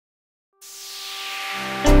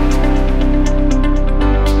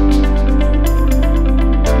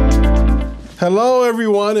Hello,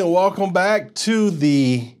 everyone, and welcome back to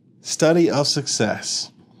the study of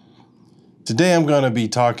success. Today, I'm going to be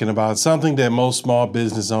talking about something that most small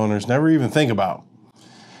business owners never even think about.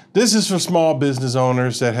 This is for small business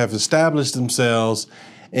owners that have established themselves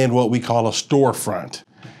in what we call a storefront.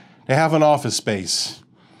 They have an office space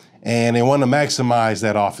and they want to maximize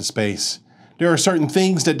that office space. There are certain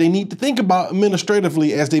things that they need to think about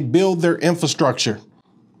administratively as they build their infrastructure.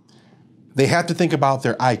 They have to think about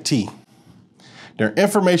their IT. Their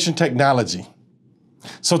information technology.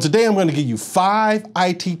 So today I'm going to give you 5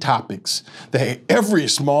 IT topics that every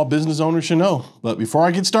small business owner should know. But before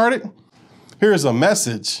I get started, here's a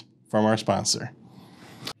message from our sponsor.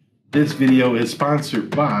 This video is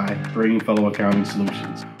sponsored by Fellow Accounting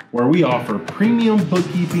Solutions, where we offer premium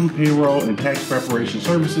bookkeeping, payroll, and tax preparation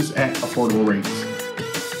services at affordable rates.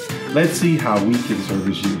 Let's see how we can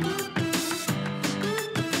service you.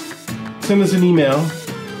 Send us an email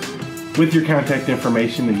with your contact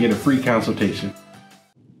information and get a free consultation.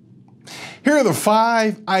 Here are the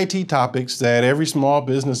 5 IT topics that every small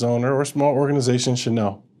business owner or small organization should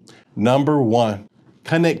know. Number 1,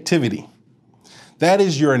 connectivity. That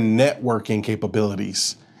is your networking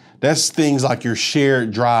capabilities. That's things like your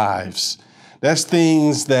shared drives. That's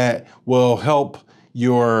things that will help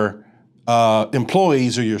your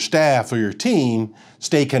employees or your staff or your team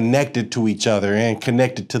stay connected to each other and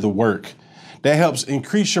connected to the work. That helps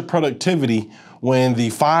increase your productivity when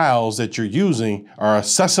the files that you're using are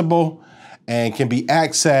accessible and can be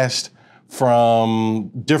accessed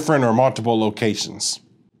from different or multiple locations.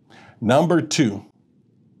 Number 2,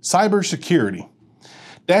 cybersecurity.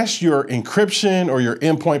 That's your encryption or your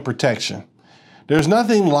endpoint protection. There's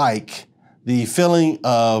nothing like the feeling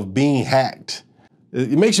of being hacked.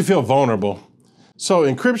 It makes you feel vulnerable. So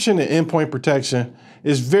encryption and endpoint protection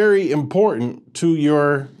is very important to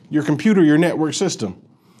your computer, your network system.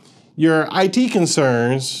 Your IT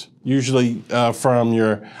concerns, usually from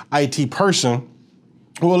your IT person,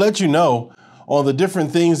 will let you know all the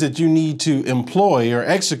different things that you need to employ or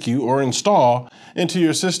execute or install into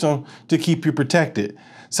your system to keep you protected.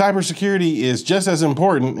 Cybersecurity is just as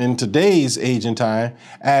important in today's age and time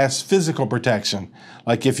as physical protection.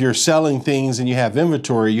 Like if you're selling things and you have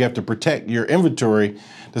inventory, you have to protect your inventory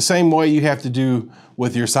the same way you have to do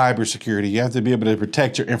with your cybersecurity. You have to be able to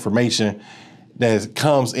protect your information that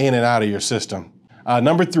comes in and out of your system.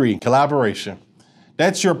 Number 3, collaboration.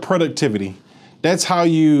 That's your productivity. That's how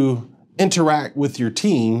you interact with your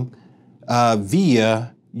team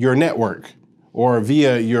via your network or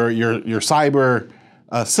via your cyber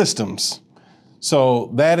systems. So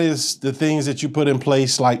that is the things that you put in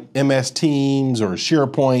place like MS Teams or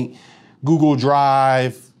Sharepoint, Google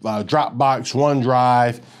Drive, Dropbox,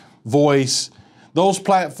 OneDrive, Voice. Those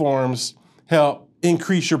platforms help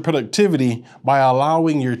increase your productivity by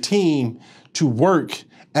allowing your team to work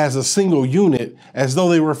as a single unit as though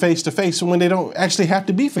they were face-to-face when they don't actually have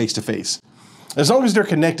to be face-to-face. As long as they're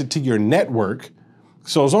connected to your network,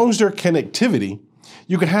 so as long as there's connectivity,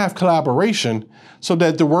 you can have collaboration so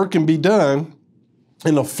that the work can be done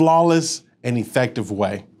in a flawless and effective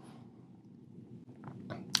way.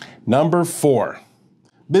 Number 4,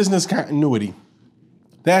 business continuity.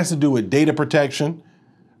 That has to do with data protection,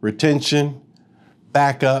 retention,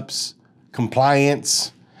 backups,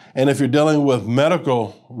 compliance, and if you're dealing with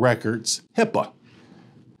medical records, HIPAA.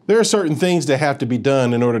 There are certain things that have to be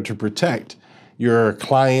done in order to protect your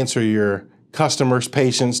clients or your customers'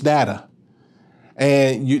 patients' data.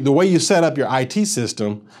 And the way you set up your IT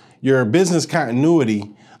system, your business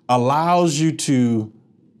continuity allows you to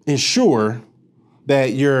ensure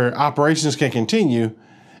that your operations can continue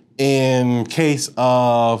in case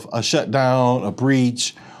of a shutdown, a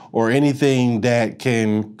breach, or anything that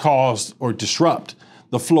can cause or disrupt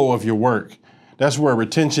the flow of your work. That's where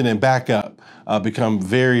retention and backup become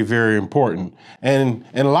very, very important. And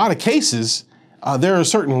in a lot of cases, there are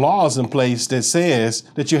certain laws in place that says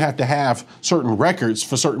that you have to have certain records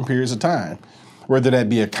for certain periods of time, whether that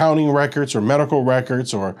be accounting records or medical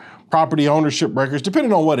records or property ownership records,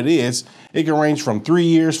 depending on what it is. It can range from 3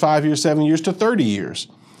 years, 5 years, 7 years to 30 years.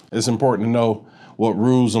 It's important to know what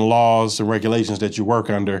rules and laws and regulations that you work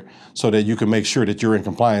under so that you can make sure that you're in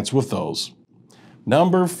compliance with those.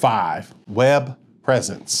 Number 5, web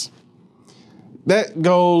presence. That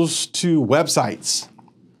goes to websites.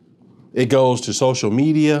 It goes to social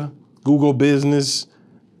media, Google Business,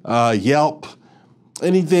 Yelp,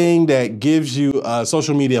 anything that gives you a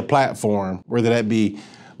social media platform, whether that be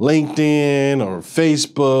LinkedIn or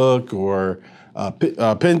Facebook or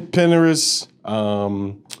Pinterest,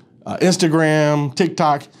 Instagram,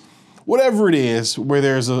 TikTok, whatever it is where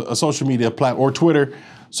there's a social media platform or Twitter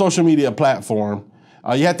social media platform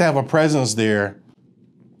You have to have a presence there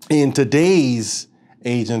in today's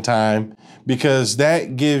age and time, because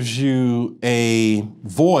that gives you a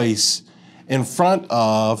voice in front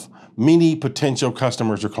of many potential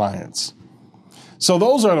customers or clients. So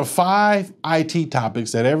those are the 5 IT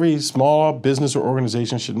topics that every small business or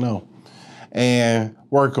organization should know and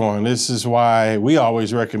work on. This is why we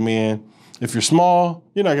always recommend, if you're small,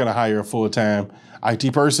 you're not gonna hire a full-time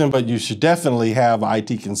IT person, but you should definitely have an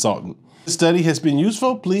IT consultant. If this study has been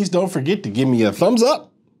useful, please don't forget to give me a thumbs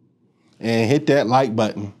up and hit that like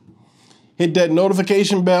button. Hit that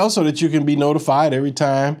notification bell so that you can be notified every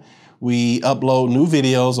time we upload new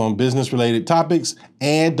videos on business-related topics,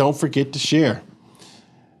 and don't forget to share.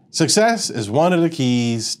 Success is one of the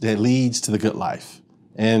keys that leads to the good life.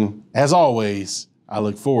 And as always, I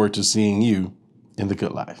look forward to seeing you in the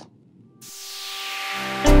good life.